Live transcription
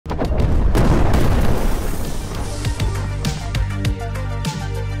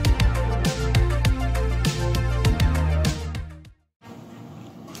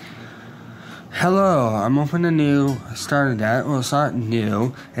I'm opening a new starter deck. Well, it's not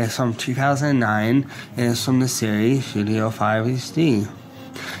new. It's from 2009, and it's from the series YuGiOh 5HD.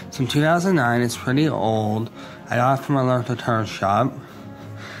 It's from 2009. It's pretty old. I got it from my local card shop.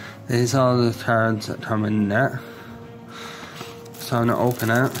 These are all the cards that come in it. So I'm going to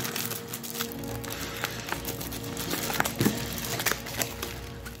open it.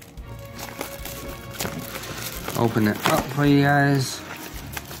 Open it up for you guys.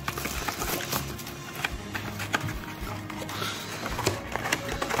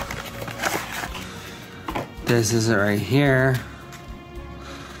 This is it right here.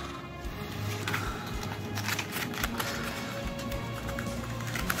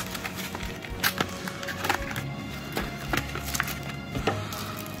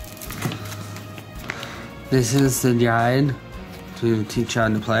 This is the guide to teach you how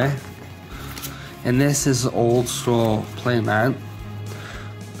to play. And this is the old school playmat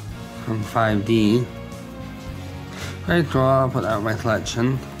from 5D. Very cool, I'll put that in my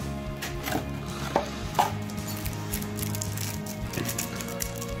collection.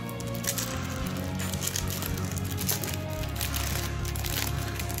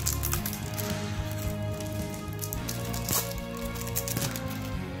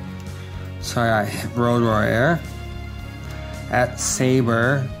 So I got Road Warrior, at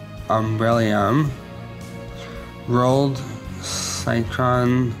Saber, Umbrellium, Rolled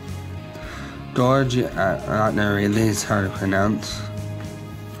Cyclone, Gorge, I'm not gonna read these, hard to pronounce.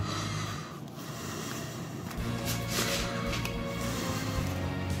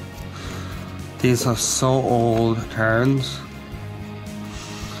 These are so old cards.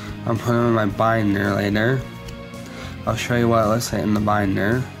 I'm putting them in my binder later. I'll show you what it looks like in the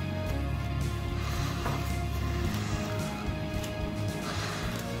binder.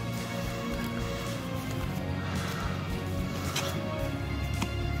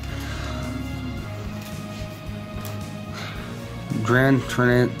 Grand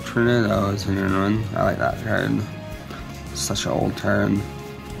Tornado is a new one. I like that card. It's such an old card.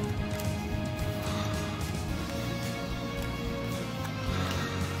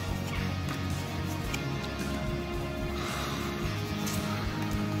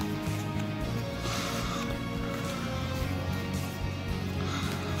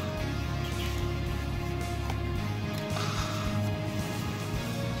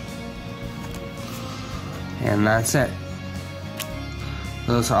 And that's it.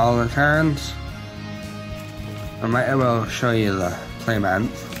 Those are all the cards. I might as well show you the playmat.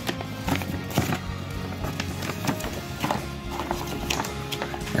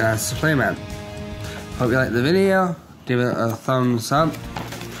 And that's the playmat. Hope you liked the video. Give it a thumbs up.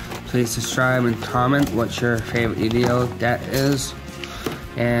 Please subscribe and comment what your favorite YuGiOh deck is.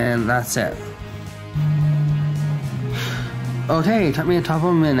 And that's it. Okay, it took me a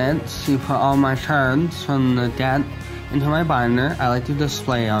couple minutes to put all my cards from the deck into my binder. I like to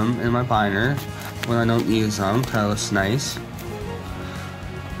display them in my binder when I don't use them, because it looks nice.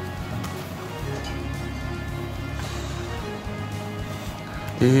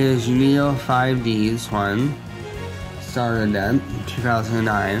 This is YuGiOh 5D's one. Starter deck,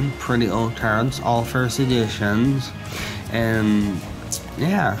 2009. Pretty old cards, all first editions. And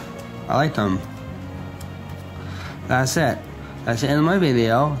yeah, I like them. That's it. That's the end of my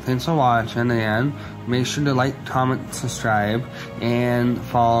video. Thanks for watching, and make sure to like, comment, subscribe, and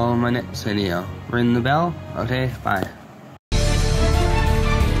follow my next video. Ring the bell. Okay, bye.